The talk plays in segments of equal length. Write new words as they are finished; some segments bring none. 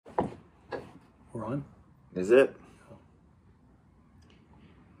We're on? Is it?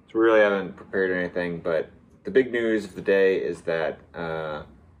 So we really haven't prepared anything, but the big news of the day is that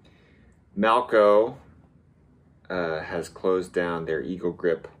Malco has closed down their Eagle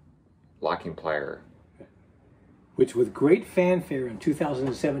Grip locking plier. Which, with great fanfare in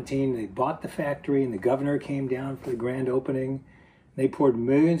 2017, they bought the factory and the governor came down for the grand opening. They poured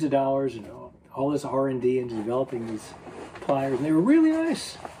millions of dollars and all this R&D into developing these pliers, and they were really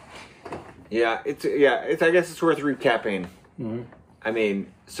nice. Yeah, I guess it's worth recapping. Mm-hmm. I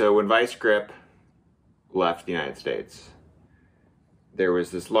mean, so when Vice Grip left the United States, there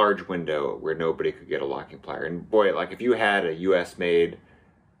was this large window where nobody could get a locking plier. And boy, like if you had a U.S.-made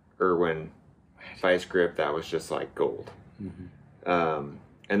Irwin Vice Grip, that was just like gold. Mm-hmm.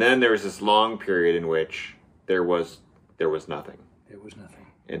 And then there was this long period in which there was nothing. There was nothing.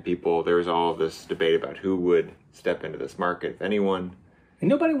 And there was all this debate about who would step into this market, if anyone. And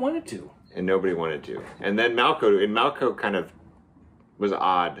nobody wanted to. And then Malco kind of was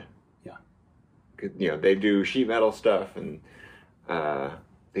odd. Yeah. You know, they do sheet metal stuff and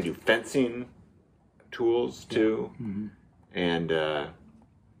they do fencing tools too. Yeah. Mm-hmm. And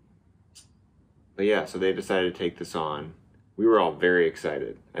but yeah, so they decided to take this on. We were all very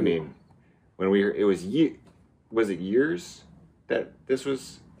excited. I mean, when was it years that this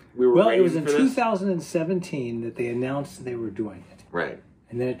was? We were. Well, it was in 2017 that they announced they were doing it. Right.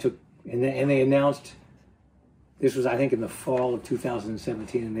 And then it took, and they announced. This was, I think, in the fall of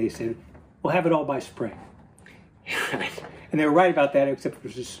 2017, and they said, "We'll have it all by spring." Right. And they were right about that, except it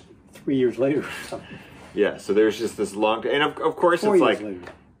was just 3 years later or something. Yeah. So there's just this long, and of course 4 it's years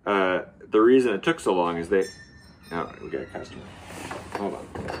like the reason it took so long is they. Oh, we got a customer. Hold on.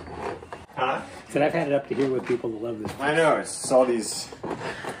 Huh? Said I've had it up to here with people that love this. I know. It's all these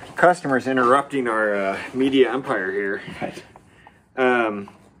customers interrupting our media empire here. Right.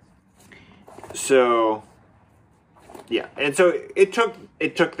 So, yeah, and so it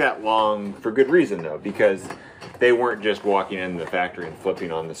took that long for good reason though, because they weren't just walking in the factory and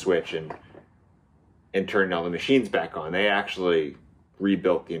flipping on the switch and turning all the machines back on. They actually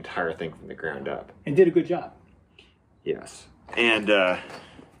rebuilt the entire thing from the ground up and did a good job. Yes, and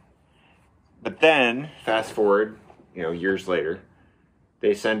but then fast forward, years later,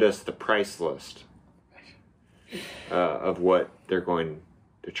 they send us the price list of what they're going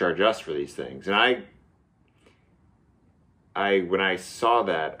to charge us for these things. And I when I saw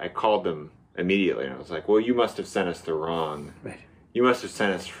that, I called them immediately and I was like, well, you must have sent us the wrong. Right. You must have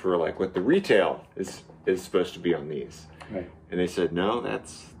sent us for like what the retail is supposed to be on these. Right. And they said, no,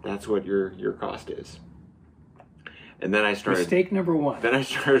 that's what your cost is. And then I started. Mistake number one. Then I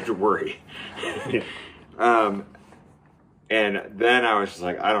started to worry. Yeah. And then I was just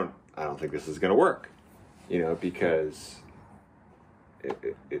like, I don't think this is going to work, because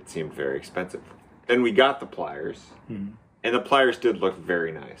it seemed very expensive. Then we got the pliers, mm-hmm. and the pliers did look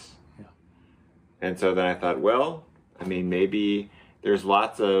very nice. Yeah. And so then I thought, well, I mean, maybe there's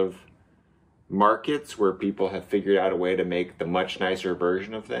lots of markets where people have figured out a way to make the much nicer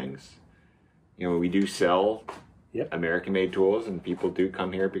version of things. We do sell American-made tools, and people do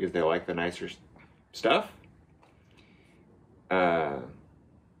come here because they like the nicer stuff. But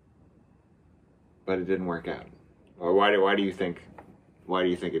it didn't work out. Or why do you think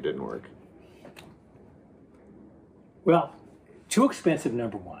it didn't work? Well, too expensive,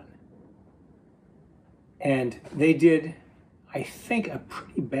 number one. And they did, I think, a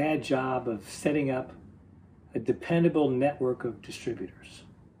pretty bad job of setting up a dependable network of distributors.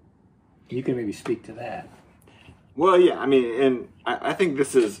 You can maybe speak to that. Well, yeah, I mean, and I think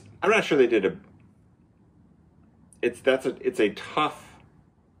this is, I'm not sure they did it's a tough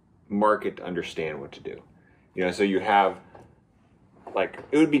market to understand what to do. So you have, like,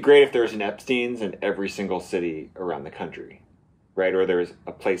 it would be great if there was an Epstein's in every single city around the country, right? Or there's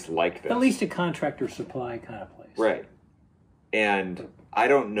a place like this. At least a contractor supply kind of place. Right. And I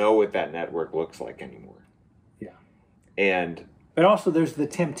don't know what that network looks like anymore. Yeah. But also there's the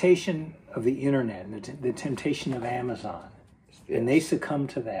temptation of the internet and the temptation of Amazon. Yes. And they succumb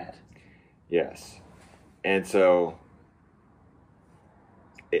to that. Yes. And so,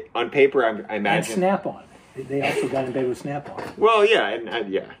 on paper, I imagine... And Snap-on. They also got in bed with Snap-on. Well, yeah,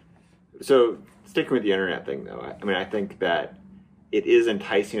 yeah. So, sticking with the internet thing, though, I mean, I think that it is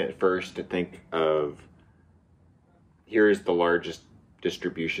enticing at first to think of, here's the largest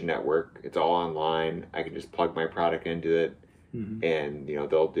distribution network. It's all online. I can just plug my product into it, mm-hmm. and,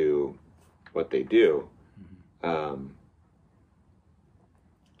 they'll do what they do. Mm-hmm.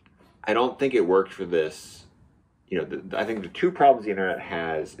 I don't think it worked for this. I think the two problems the internet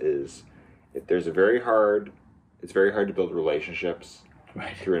has is it's very hard to build relationships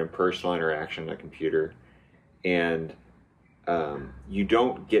right. through an impersonal interaction on a computer. And you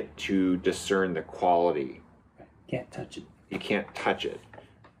don't get to discern the quality. Right. Can't touch it. You can't touch it.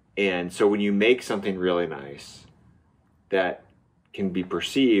 And so when you make something really nice that can be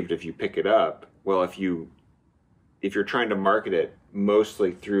perceived if you pick it up, well, if you're trying to market it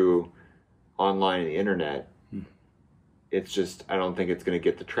mostly through online and the internet, it's just, I don't think it's going to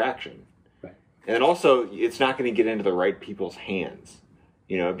get the traction. Right. And also, it's not going to get into the right people's hands,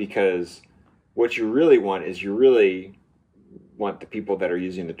 because what you really want is you really want the people that are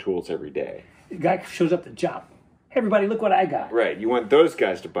using the tools every day. The guy shows up at the job. Hey, everybody, look what I got. Right. You want those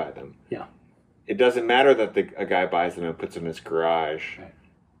guys to buy them. Yeah. It doesn't matter that a guy buys them and puts them in his garage. Right.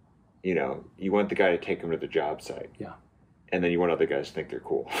 You want the guy to take them to the job site. Yeah. And then you want other guys to think they're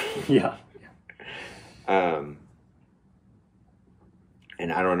cool. Yeah. And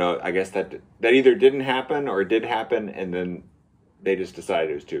I don't know, I guess that either didn't happen or did happen, and then they just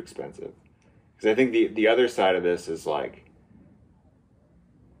decided it was too expensive. Because I think the other side of this is like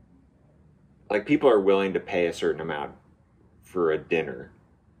people are willing to pay a certain amount for a dinner,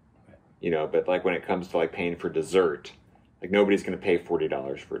 but like when it comes to like paying for dessert, like nobody's going to pay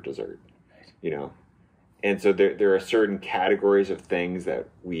 $40 for a dessert, and so there are certain categories of things that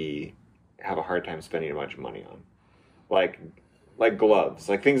we have a hard time spending a bunch of money on, like gloves,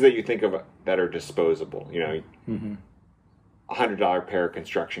 like things that you think of that are disposable, $100 pair of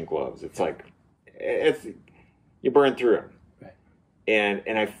construction gloves. It's like, you burn through them. Right. And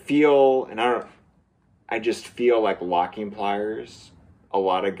I just feel like locking pliers, a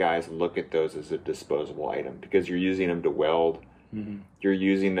lot of guys look at those as a disposable item because you're using them to weld. You're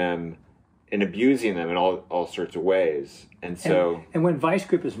using them and abusing them in all sorts of ways. And so, and when vice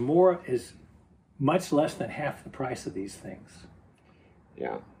grip is much less than half the price of these things.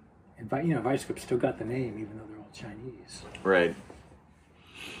 Yeah. And vice grip still got the name, even though they're all Chinese. Right.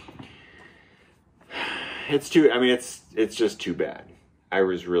 It's just too bad. I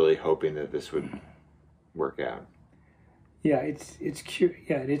was really hoping that this would work out. Yeah, it's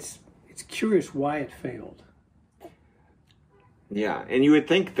curious why it failed. Yeah, and you would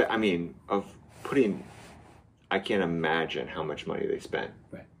think that, I can't imagine how much money they spent.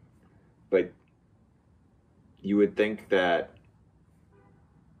 Right. But you would think that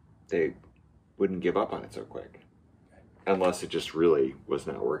they wouldn't give up on it so quick, unless it just really was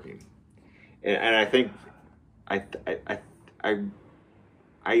not working. And I think, I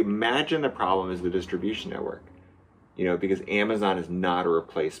imagine the problem is the distribution network, because Amazon is not a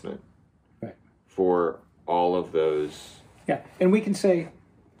replacement for all of those. Yeah, and we can say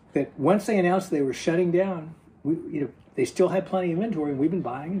that once they announced they were shutting down, they still had plenty of inventory, and we've been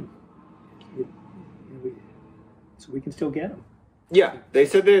buying, so we can still get them. Yeah, they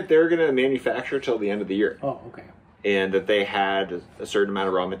said that they were going to manufacture till the end of the year. Oh, okay. And that they had a certain amount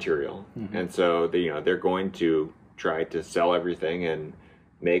of raw material, and so they're going to try to sell everything and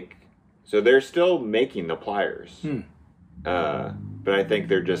make. So they're still making the pliers, but I think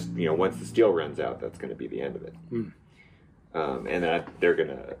they're just once the steel runs out, that's going to be the end of it, and that they're going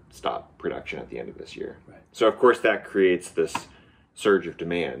to stop production at the end of this year. Right. So of course that creates this surge of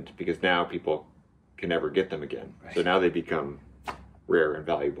demand because now people can never get them again. Right. So now they become rare and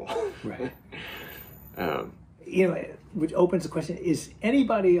valuable. Right. Which opens the question: is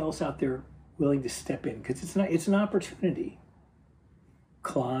anybody else out there willing to step in? Because it's an opportunity.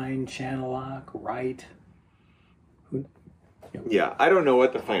 Klein, Channel Lock, Wright. Yeah, I don't know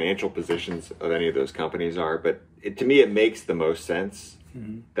what the financial positions of any of those companies are, but to me, it makes the most sense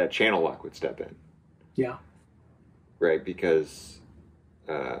that Channel Lock would step in. Yeah. Right, because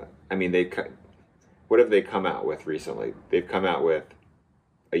what have they come out with recently? They've come out with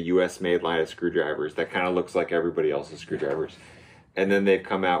a U.S.-made line of screwdrivers that kind of looks like everybody else's screwdrivers, and then they've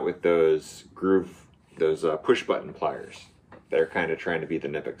come out with those push-button pliers that are kind of trying to be the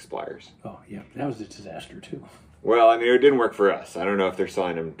Nipix pliers. Oh yeah, that was a disaster too. Well, it didn't work for us. I don't know if they're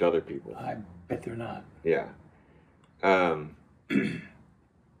selling them to other people. I bet they're not. Yeah. And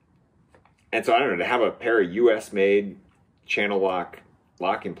so I don't know, to have a pair of U.S.-made Channel Lock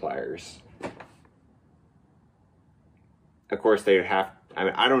locking pliers. Of course, they have.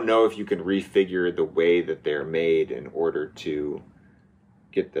 I don't know if you can refigure the way that they're made in order to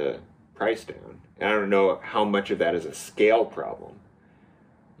get the price down. And I don't know how much of that is a scale problem.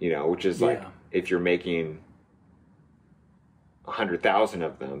 Which is like if you're making 100,000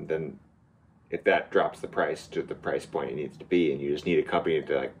 of them, then if that drops the price to the price point it needs to be, and you just need a company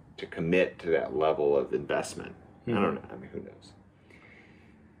to commit to that level of investment. I don't know. Who knows?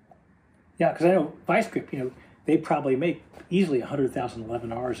 Yeah, because I know Vice Grip, they probably make easily 100,000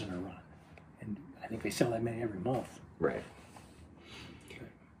 11Rs in a run. And I think they sell that many every month. Right.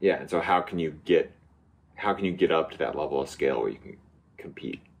 Yeah, and so how can you get up to that level of scale where you can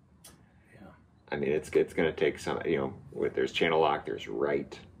compete? Yeah. I mean, it's going to take some, there's channel lock, there's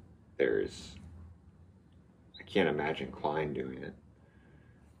Wright, I can't imagine Klein doing it.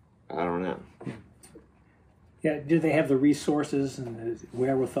 I don't know. Yeah, do they have the resources and the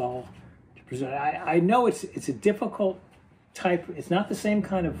wherewithal to present? I know it's a difficult type. It's not the same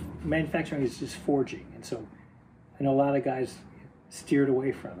kind of manufacturing as just forging, and so I know a lot of guys steered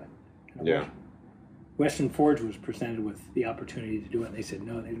away from it. Yeah. Western Forge was presented with the opportunity to do it, and they said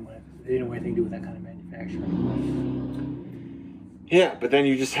no, they didn't want anything to do with that kind of manufacturing. Yeah, but then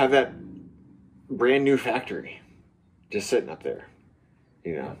you just have that brand new factory just sitting up there,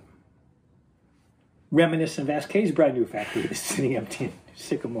 Reminiscent of SK's brand new factory that's sitting empty in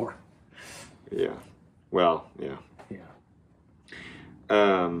Sycamore. Yeah. Well, yeah. Yeah.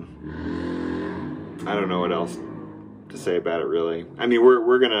 I don't know what else to say about it, really. I mean,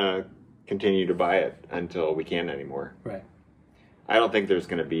 we're gonna continue to buy it until we can't anymore. Right. I don't think there's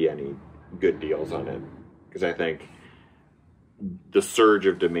gonna be any good deals on it because I think the surge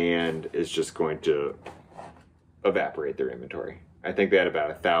of demand is just going to evaporate their inventory. I think they had about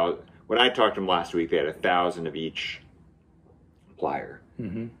 1,000. When I talked to them last week, they had 1,000 of each plier.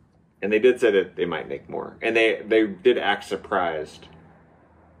 Mm-hmm. And they did say that they might make more. And they did act surprised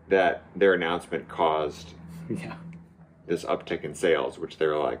that their announcement caused this uptick in sales, which they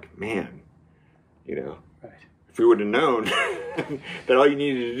were like, man, Right. if we would have known that all you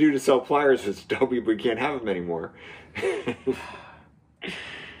needed to do to sell pliers was tell people we can't have them anymore.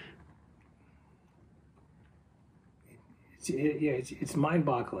 It's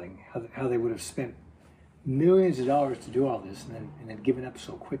mind-boggling how they would have spent millions of dollars to do all this and then given up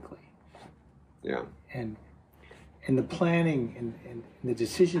so quickly. Yeah. And the planning and the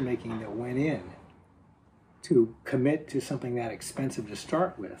decision-making that went in to commit to something that expensive to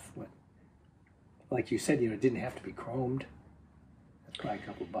start with, like you said, it didn't have to be chromed. That's probably a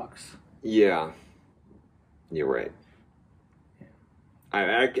couple of bucks. Yeah. You're right.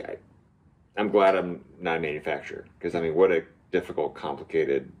 Yeah. I'm glad I'm not a manufacturer because, I mean, what a difficult,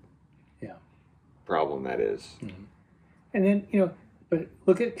 complicated problem that is. Mm-hmm. And then, but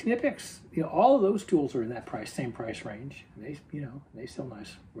look at Knipex. All of those tools are in that same price range. They still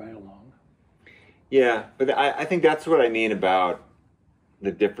nice right along. Yeah, but I think that's what I mean about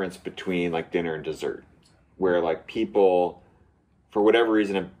the difference between like dinner and dessert, where like people, for whatever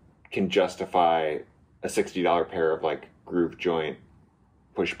reason, can justify a $60 pair of like groove joint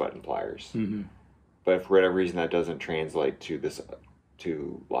push button pliers, but for whatever reason that doesn't translate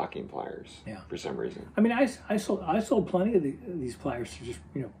to locking pliers for some reason. I mean, I sold plenty of these pliers to just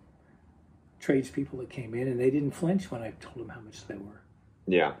tradespeople that came in, and they didn't flinch when I told them how much they were.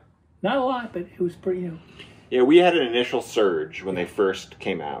 Yeah, not a lot, but it was pretty. Yeah, we had an initial surge when they first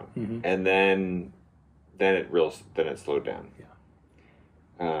came out, and then it slowed down.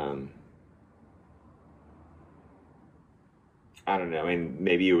 Yeah. I don't know. I mean,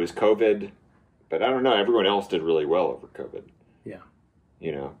 maybe it was COVID, but I don't know. Everyone else did really well over COVID. Yeah.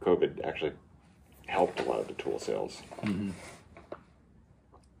 COVID actually helped a lot of the tool sales. Mm-hmm.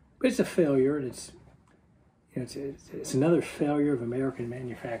 But it's a failure, and it's another failure of American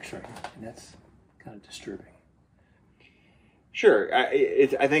manufacturing, and that's kind of disturbing. Sure,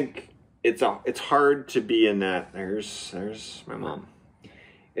 I think it's hard to be in that. There's my mom.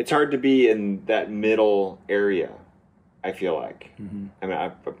 It's hard to be in that middle area. I feel like. I mean,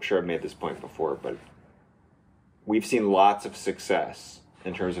 I'm sure I've made this point before, but we've seen lots of success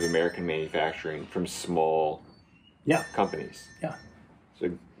in terms of American manufacturing from small companies. Yeah.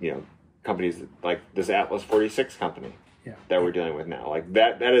 So, companies like this Atlas 46 company that we're dealing with now. Like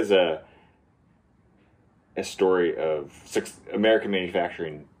that is a story of American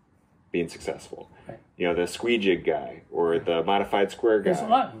manufacturing being successful. Right. The squeegee guy or the modified square guy. There's a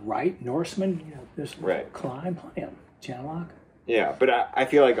lot, right? Norseman, there's Klein, plenty of them. Channel. Yeah, but I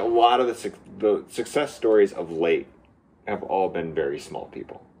feel like a lot of the success stories of late have all been very small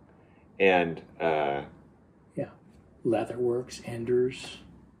people. And Leatherworks, Enders.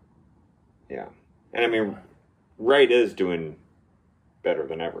 Yeah. And I mean, Wright is doing better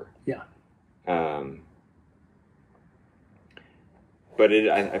than ever. Yeah. But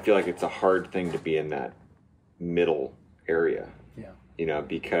I feel like it's a hard thing to be in that middle area. Yeah.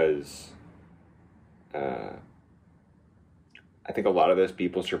 Because I think a lot of those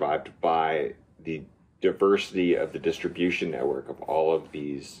people survived by the diversity of the distribution network of all of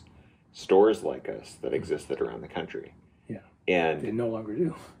these stores like us that existed around the country. Yeah. And they no longer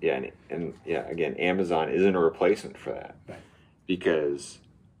do. Yeah, and again, Amazon isn't a replacement for that. Right. Because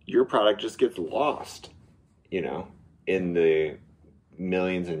your product just gets lost, in the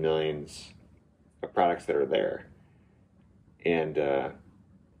millions and millions of products that are there. And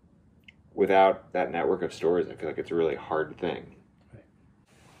without that network of stores, I feel like it's a really hard thing.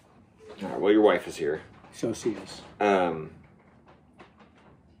 Right. All right, well, your wife is here. So she is.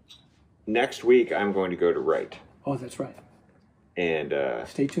 Next week, I'm going to go to Wright. Oh, that's right. And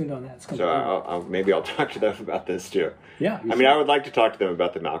stay tuned on that. So maybe I'll talk to them about this too. Yeah. I mean, I would like to talk to them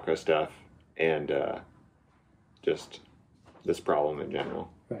about the Malco stuff and just this problem in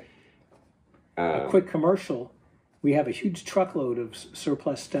general. Right. A quick commercial. We have a huge truckload of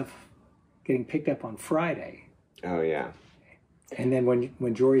surplus stuff getting picked up on Friday. Oh, yeah. And then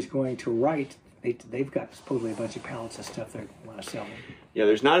when Jory's going to Wright, they've got supposedly a bunch of pallets of stuff they want to sell. Yeah,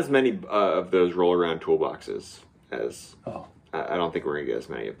 there's not as many of those roll-around toolboxes as... Oh. I don't think we're going to get as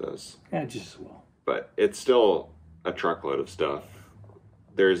many of those. Yeah, just as well. But it's still a truckload of stuff.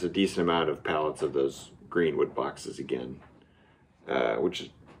 There's a decent amount of pallets of those greenwood boxes again,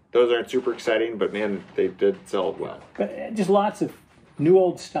 which those aren't super exciting, but man, they did sell well. But just lots of new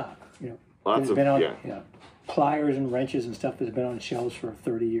old stock, you know. Lots of, pliers and wrenches and stuff that's been on shelves for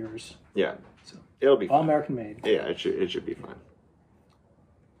 30 years. Yeah. So it'll be all fun. American made. Yeah, it should be fun.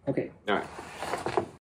 Okay. All right.